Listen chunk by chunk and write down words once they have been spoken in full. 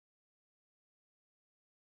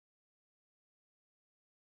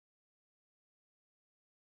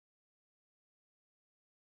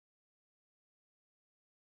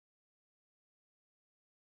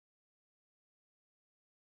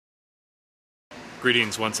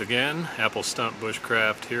Greetings once again, Apple Stump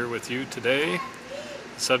Bushcraft here with you today.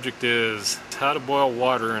 The subject is how to boil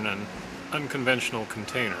water in an unconventional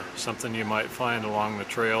container, something you might find along the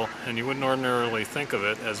trail and you wouldn't ordinarily think of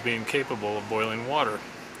it as being capable of boiling water.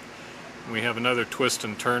 We have another twist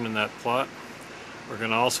and turn in that plot. We're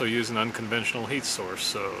going to also use an unconventional heat source,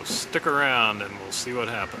 so stick around and we'll see what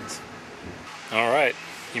happens. Alright,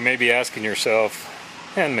 you may be asking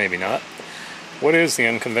yourself, and maybe not, what is the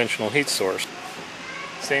unconventional heat source?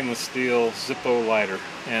 Stainless steel Zippo lighter,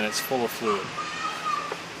 and it's full of fluid.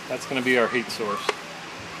 That's going to be our heat source.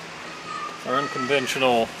 Our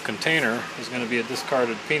unconventional container is going to be a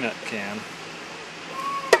discarded peanut can.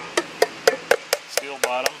 Steel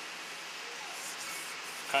bottom,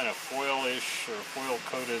 kind of foil-ish or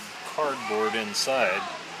foil-coated cardboard inside.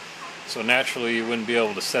 So naturally you wouldn't be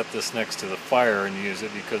able to set this next to the fire and use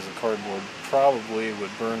it because the cardboard probably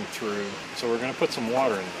would burn through. So we're going to put some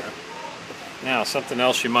water in there. Now, something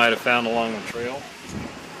else you might have found along the trail,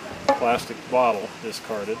 plastic bottle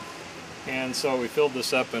discarded. And so we filled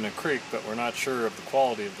this up in a creek, but we're not sure of the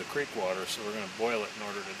quality of the creek water, so we're going to boil it in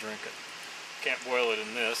order to drink it. Can't boil it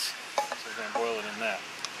in this, so we're going to boil it in that.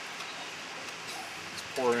 Let's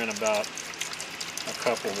pour in about a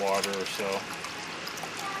cup of water or so,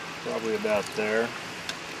 probably about there.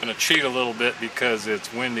 I'm going to cheat a little bit because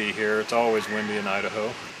it's windy here. It's always windy in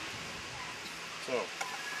Idaho. So,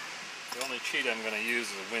 the only cheat I'm going to use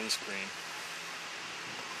is a windscreen.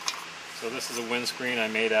 So this is a windscreen I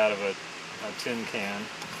made out of a tin can.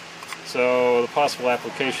 So the possible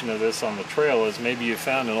application of this on the trail is maybe you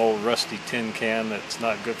found an old rusty tin can that's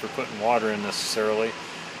not good for putting water in necessarily,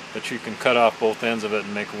 but you can cut off both ends of it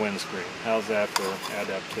and make a windscreen. How's that for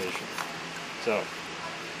adaptation? So,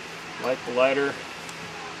 light the lighter,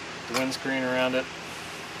 the windscreen around it.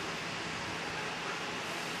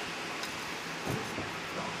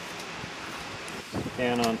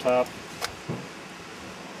 Can on top.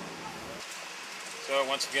 So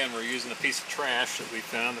once again we're using a piece of trash that we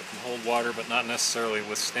found that can hold water but not necessarily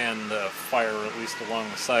withstand fire, at least along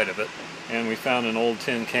the side of it. And we found an old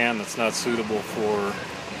tin can that's not suitable for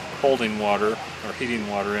holding water or heating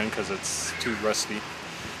water in because it's too rusty.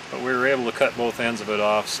 But we were able to cut both ends of it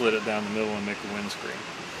off, slit it down the middle and make a windscreen.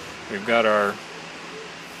 We've got our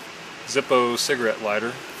Zippo cigarette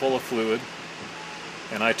lighter full of fluid.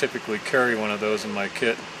 And I typically carry one of those in my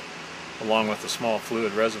kit along with a small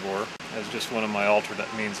fluid reservoir as just one of my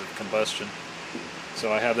alternate means of combustion.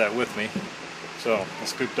 So I have that with me. So I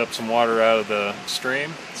scooped up some water out of the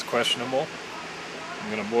stream. It's questionable.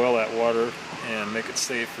 I'm going to boil that water and make it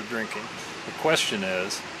safe for drinking. The question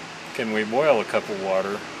is, can we boil a cup of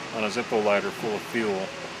water on a Zippo lighter full of fuel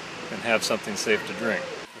and have something safe to drink?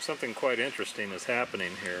 Something quite interesting is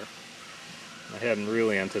happening here. I hadn't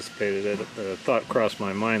really anticipated it. The thought crossed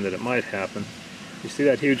my mind that it might happen. You see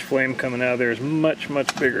that huge flame coming out of there is much,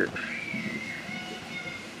 much bigger.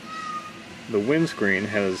 The windscreen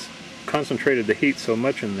has concentrated the heat so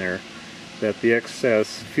much in there that the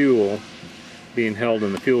excess fuel being held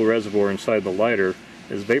in the fuel reservoir inside the lighter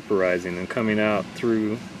is vaporizing and coming out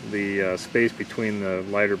through the space between the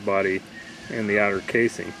lighter body and the outer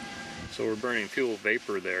casing. So we're burning fuel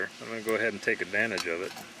vapor there. I'm going to go ahead and take advantage of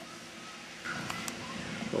it.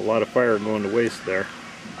 A lot of fire going to waste there.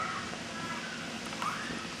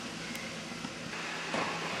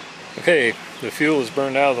 Okay, the fuel is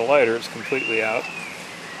burned out of the lighter. It's completely out.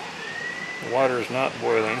 The water is not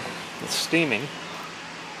boiling. It's steaming.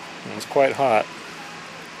 And it's quite hot.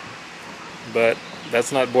 But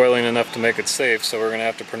that's not boiling enough to make it safe, so we're going to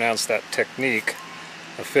have to pronounce that technique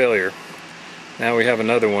a failure. Now we have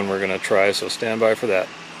another one we're going to try, so stand by for that.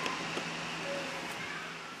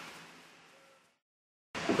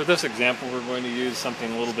 For this example, we're going to use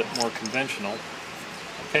something a little bit more conventional.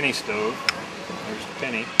 A penny stove. There's the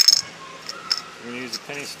penny. We're going to use a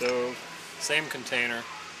penny stove, same container,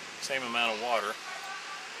 same amount of water,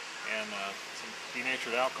 and some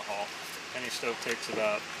denatured alcohol. Penny stove takes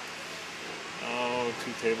about,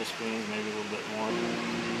 2 tablespoons, maybe a little bit more.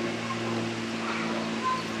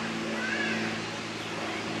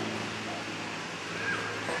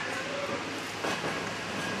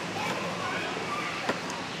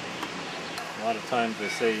 A lot of times they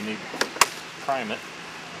say you need to prime it.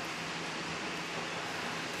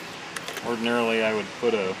 Ordinarily I would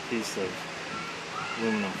put a piece of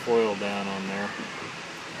aluminum foil down on there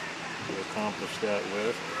to accomplish that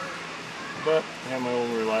with. But I have my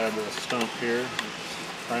old reliable stump here.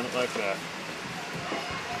 Prime it like that.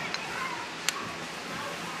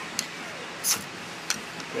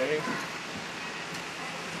 Okay.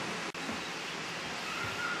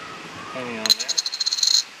 Penny on there.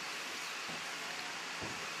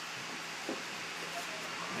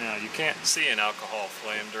 Now, you can't see an alcohol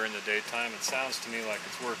flame during the daytime. It sounds to me like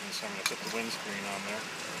it's working, so I'm going to put the windscreen on there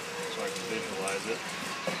so I can visualize it.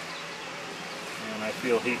 And I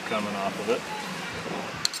feel heat coming off of it.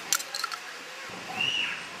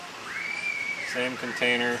 Same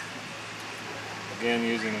container, again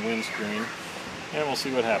using the windscreen, and we'll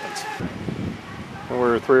see what happens.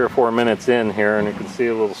 We're 3 or 4 minutes in here, and you can see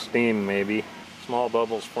a little steam maybe. Small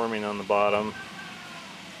bubbles forming on the bottom.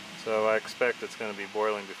 So I expect it's going to be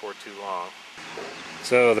boiling before too long.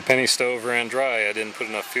 So the penny stove ran dry. I didn't put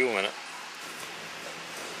enough fuel in it.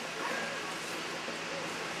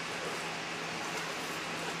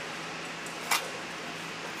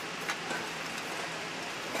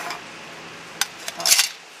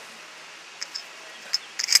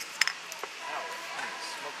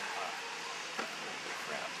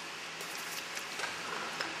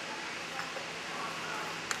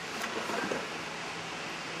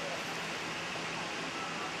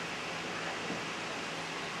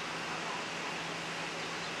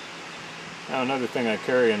 Now, another thing I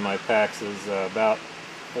carry in my packs is about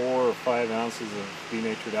 4 or 5 ounces of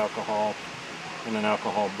denatured alcohol and an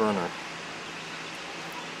alcohol burner.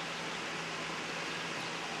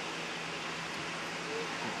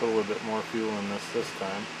 I'll put a little bit more fuel in this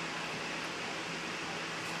time.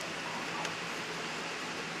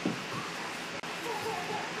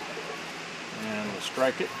 And we'll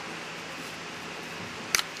strike it.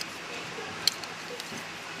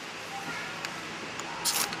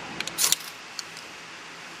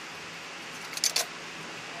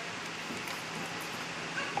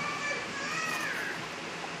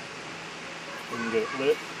 We can get it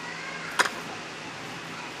lit.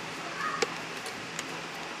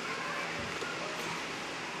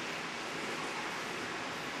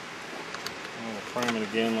 And we'll prime it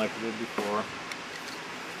again like we did before.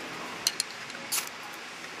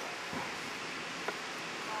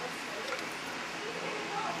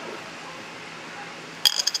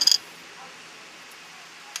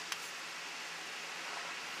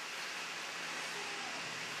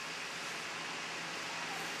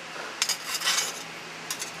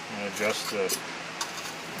 And adjust the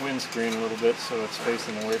windscreen a little bit so it's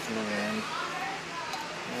facing away from the end.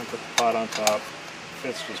 And put the pot on top.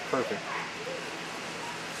 Fits just perfect.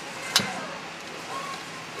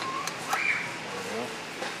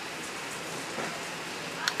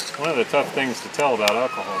 One of the tough things to tell about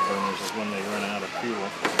alcohol burners is when they run out of fuel,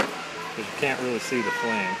 because you can't really see the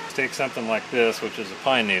flame. Just take something like this, which is a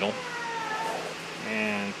pine needle,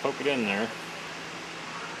 and poke it in there.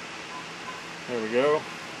 There we go.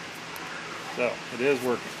 So, it is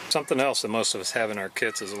working. Something else that most of us have in our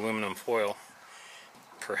kits is aluminum foil.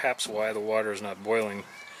 Perhaps why the water is not boiling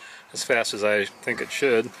as fast as I think it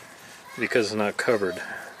should, because it's not covered.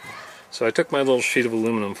 So I took my little sheet of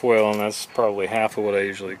aluminum foil, and that's probably half of what I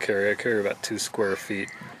usually carry. I carry about 2 square feet.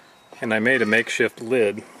 And I made a makeshift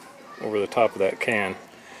lid over the top of that can.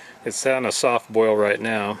 It's on a soft boil right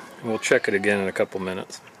now, and we'll check it again in a couple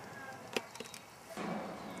minutes.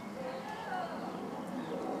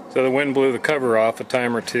 So the wind blew the cover off a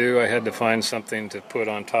time or two. I had to find something to put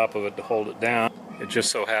on top of it to hold it down. It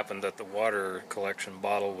just so happened that the water collection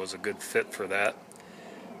bottle was a good fit for that.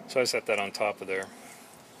 So I set that on top of there.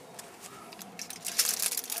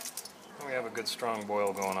 We have a good strong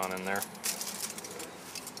boil going on in there.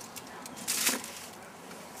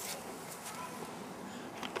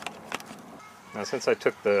 Now, since I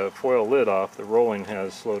took the foil lid off, the rolling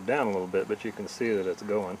has slowed down a little bit, but you can see that it's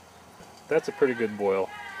going. That's a pretty good boil.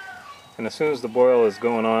 And as soon as the boil is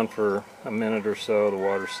going on for a minute or so, the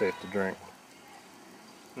water's safe to drink.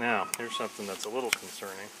 Now, here's something that's a little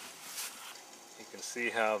concerning. You can see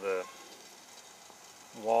how the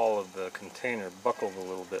wall of the container buckled a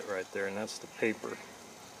little bit right there, and that's the paper.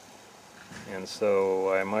 And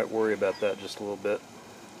so I might worry about that just a little bit.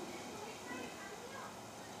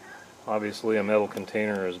 Obviously a metal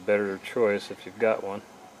container is a better choice if you've got one.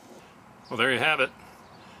 Well, there you have it.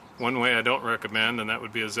 One way I don't recommend, and that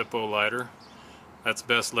would be a Zippo lighter. That's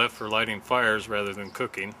best left for lighting fires rather than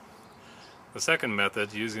cooking. The second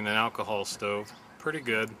method, using an alcohol stove, pretty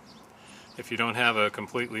good. If you don't have a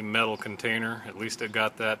completely metal container, at least it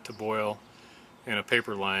got that to boil in a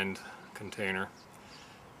paper-lined container.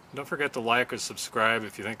 Don't forget to like or subscribe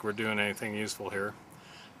if you think we're doing anything useful here,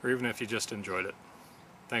 or even if you just enjoyed it.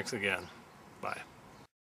 Thanks again. Bye.